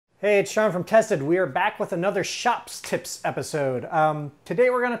Hey, it's Sean from Tested. We are back with another Shops Tips episode. Today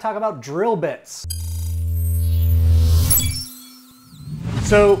we're going to talk about drill bits.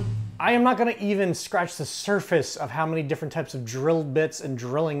 So I am not going to even scratch the surface of how many different types of drill bits and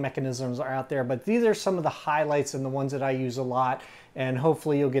drilling mechanisms are out there, but these are some of the highlights and the ones that I use a lot, and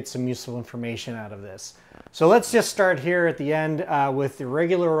hopefully you'll get some useful information out of this. So let's just start here at the end with the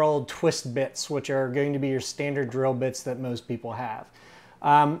regular old twist bits, which are going to be your standard drill bits that most people have.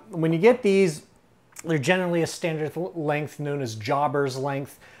 When you get these, they're generally a standard length known as jobber's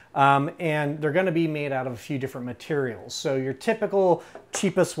length, and they're going to be made out of a few different materials. So your typical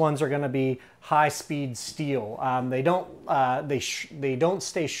cheapest ones are going to be high-speed steel. They don't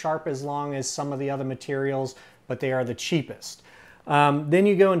stay sharp as long as some of the other materials, but they are the cheapest. Then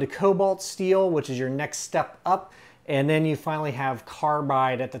you go into cobalt steel, which is your next step up. And then you finally have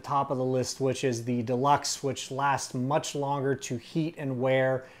carbide at the top of the list, which is the deluxe, which lasts much longer to heat and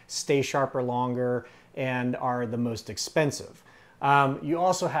wear, stay sharper longer, and are the most expensive. You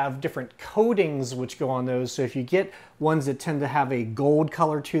also have different coatings which go on those. So if you get ones that tend to have a gold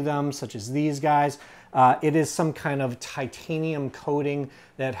color to them, such as these guys, it is some kind of titanium coating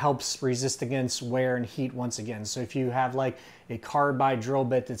that helps resist against wear and heat once again. So if you have like a carbide drill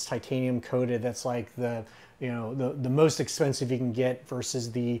bit that's titanium coated, that's like the most expensive you can get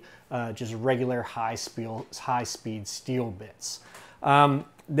versus the just regular high-speed steel bits.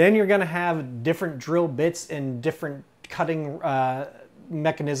 Then you're going to have different drill bits and different cutting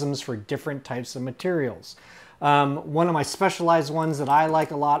mechanisms for different types of materials. One of my specialized ones that I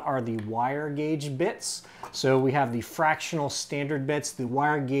like a lot are the wire gauge bits. So we have the fractional standard bits. The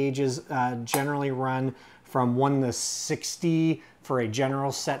wire gauges generally run from 1 to 60 for a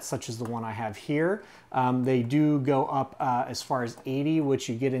general set such as the one I have here. They do go up as far as 80, which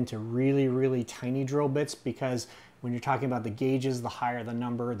you get into really, really tiny drill bits, because when you're talking about the gauges, the higher the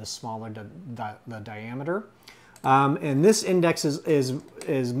number, the smaller the diameter. And this index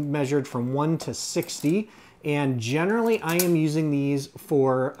is measured from 1 to 60. And generally I am using these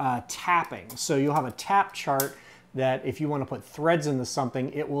for tapping. So you'll have a tap chart that if you want to put threads into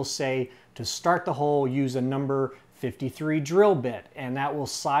something, it will say to start the hole, use a number 53 drill bit, and that will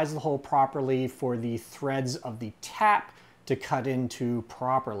size the hole properly for the threads of the tap to cut into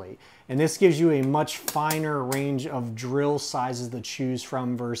properly. And this gives you a much finer range of drill sizes to choose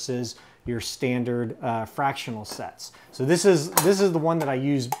from versus your standard fractional sets. So this is the one that I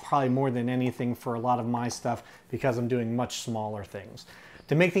use probably more than anything for a lot of my stuff, because I'm doing much smaller things.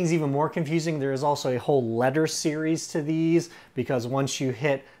 To make things even more confusing, there is also a whole letter series to these, because once you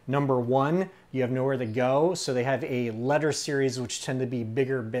hit number 1, you have nowhere to go. So they have a letter series which tend to be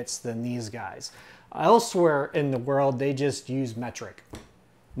bigger bits than these guys. Elsewhere in the world, they just use metric.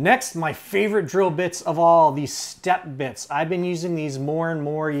 Next, my favorite drill bits of all, these step bits. I've been using these more and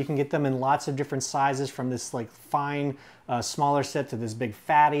more. You can get them in lots of different sizes, from this like fine, smaller set to this big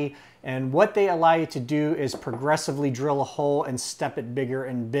fatty. And what they allow you to do is progressively drill a hole and step it bigger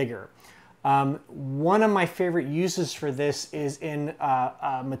and bigger. One of my favorite uses for this is in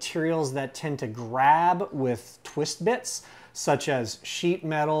materials that tend to grab with twist bits, such as sheet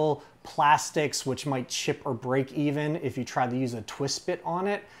metal, plastics, which might chip or break even if you try to use a twist bit on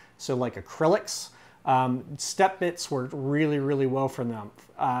it. So like acrylics. Step bits work really, really well for them.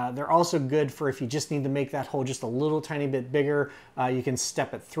 They're also good for if you just need to make that hole just a little tiny bit bigger, you can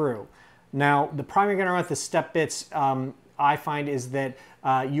step it through. Now, the problem you're going to run with the step bits, I find, is that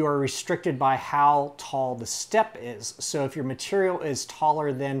you are restricted by how tall the step is. So if your material is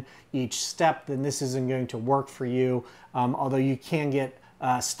taller than each step, then this isn't going to work for you, although you can get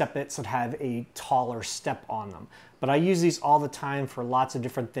step bits that have a taller step on them. But I use these all the time for lots of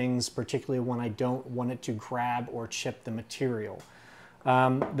different things, particularly when I don't want it to grab or chip the material.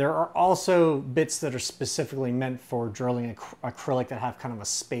 There are also bits that are specifically meant for drilling acrylic that have kind of a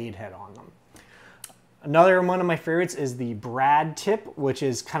spade head on them. Another one of my favorites is the brad tip, which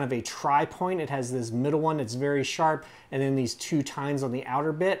is kind of a tri-point. It has this middle one that's very sharp, and then these 2 tines on the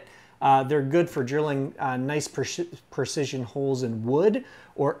outer bit. They're good for drilling nice precision holes in wood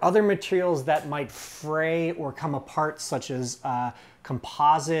or other materials that might fray or come apart, such as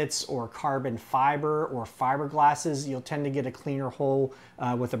composites or carbon fiber or fiberglasses. You'll tend to get a cleaner hole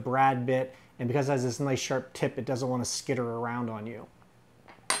with a brad bit, and because it has this nice sharp tip, it doesn't want to skitter around on you.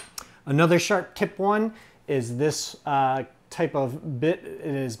 Another sharp tip one is this type of bit.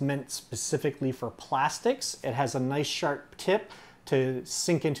 It is meant specifically for plastics. It has a nice sharp tip to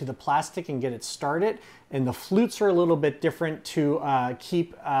sink into the plastic and get it started. And the flutes are a little bit different to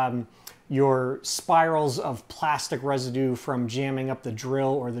keep your spirals of plastic residue from jamming up the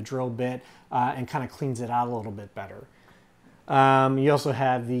drill or the drill bit, and kind of cleans it out a little bit better. You also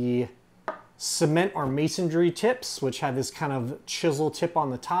have the cement or masonry tips, which have this kind of chisel tip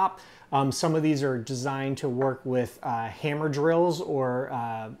on the top. Some of these are designed to work with hammer drills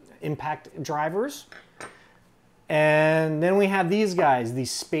or impact drivers. And then we have these guys, the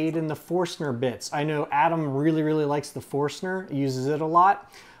spade and the Forstner bits. I know Adam really, really likes the Forstner, uses it a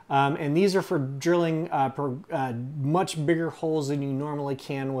lot. And these are for drilling much bigger holes than you normally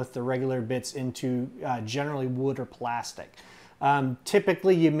can with the regular bits into generally wood or plastic.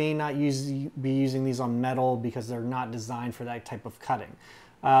 Typically, you may not be using these on metal because they're not designed for that type of cutting.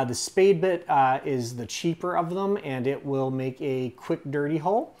 The spade bit is the cheaper of them, and it will make a quick dirty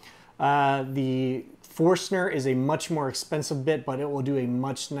hole. The Forstner is a much more expensive bit, but it will do a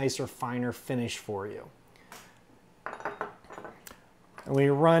much nicer, finer finish for you. And we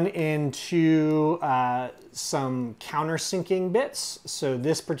run into some countersinking bits. So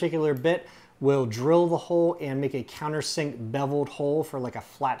this particular bit will drill the hole and make a countersink beveled hole for like a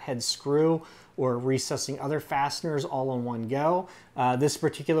flathead screw or recessing other fasteners all in one go. This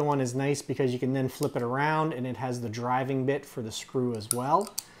particular one is nice because you can then flip it around and it has the driving bit for the screw as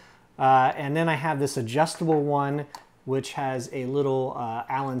well. And then I have this adjustable one which has a little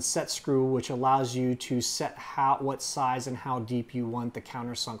Allen set screw which allows you to set what size and how deep you want the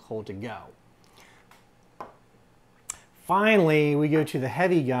countersunk hole to go. Finally, we go to the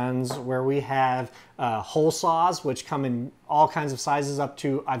heavy guns where we have hole saws, which come in all kinds of sizes up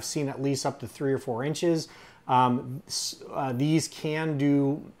to, I've seen at least up to 3 or 4 inches. These can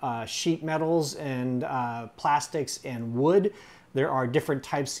do sheet metals and plastics and wood. There are different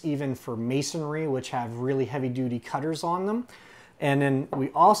types even for masonry, which have really heavy duty cutters on them. And then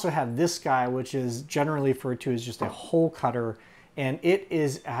we also have this guy, which is generally referred to as just a hole cutter. And it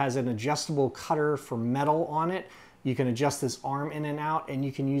has an adjustable cutter for metal on it. You can adjust this arm in and out, and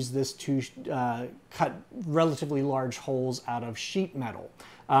you can use this to cut relatively large holes out of sheet metal.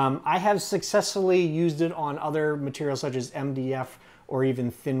 I have successfully used it on other materials such as MDF or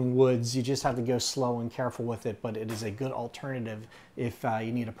even thin woods. You just have to go slow and careful with it, but it is a good alternative if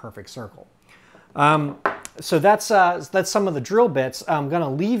you need a perfect circle. So that's some of the drill bits. I'm going to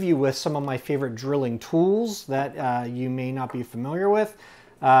leave you with some of my favorite drilling tools that you may not be familiar with.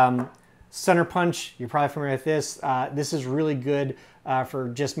 Center punch, you're probably familiar with this. This is really good for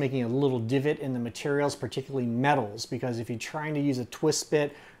just making a little divot in the materials, particularly metals, because if you're trying to use a twist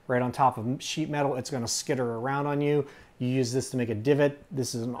bit right on top of sheet metal, it's going to skitter around on you. You use this to make a divot.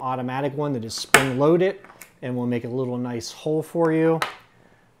 This is an automatic one that is spring loaded and will make a little nice hole for you.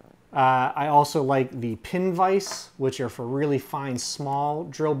 I also like the pin vise, which are for really fine, small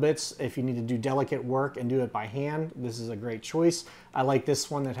drill bits. If you need to do delicate work and do it by hand, this is a great choice. I like this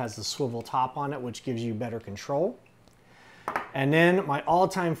one that has the swivel top on it, which gives you better control. And then my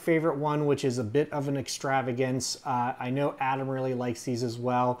all-time favorite one, which is a bit of an extravagance. I know Adam really likes these as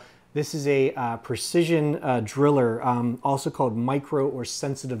well. This is a precision driller, also called micro or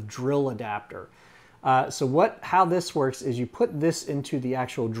sensitive drill adapter. So how this works is you put this into the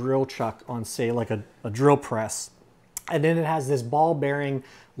actual drill chuck on, say, like a drill press, and then it has this ball bearing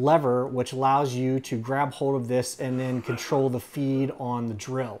lever which allows you to grab hold of this and then control the feed on the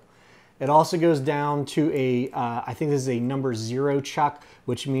drill. It also goes down to I think this is a number 0 chuck,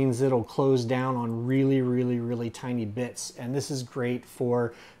 which means it'll close down on really, really, really tiny bits. And this is great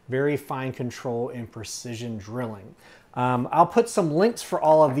for very fine control and precision drilling. I'll put some links for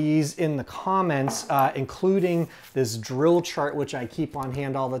all of these in the comments, including this drill chart, which I keep on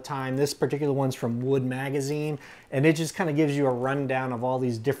hand all the time. This particular one's from Wood Magazine, and it just kind of gives you a rundown of all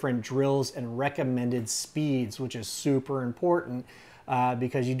these different drills and recommended speeds, which is super important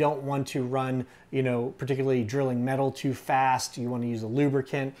because you don't want to run, particularly drilling metal too fast. You want to use a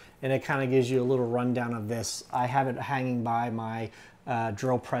lubricant, and it kind of gives you a little rundown of this. I have it hanging by my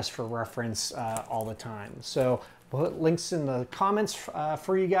drill press for reference all the time. So we'll put links in the comments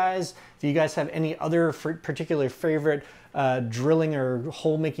for you guys. If you guys have any other particular favorite drilling or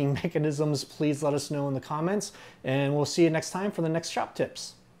hole making mechanisms, please let us know in the comments, and we'll see you next time for the next shop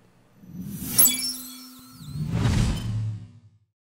tips.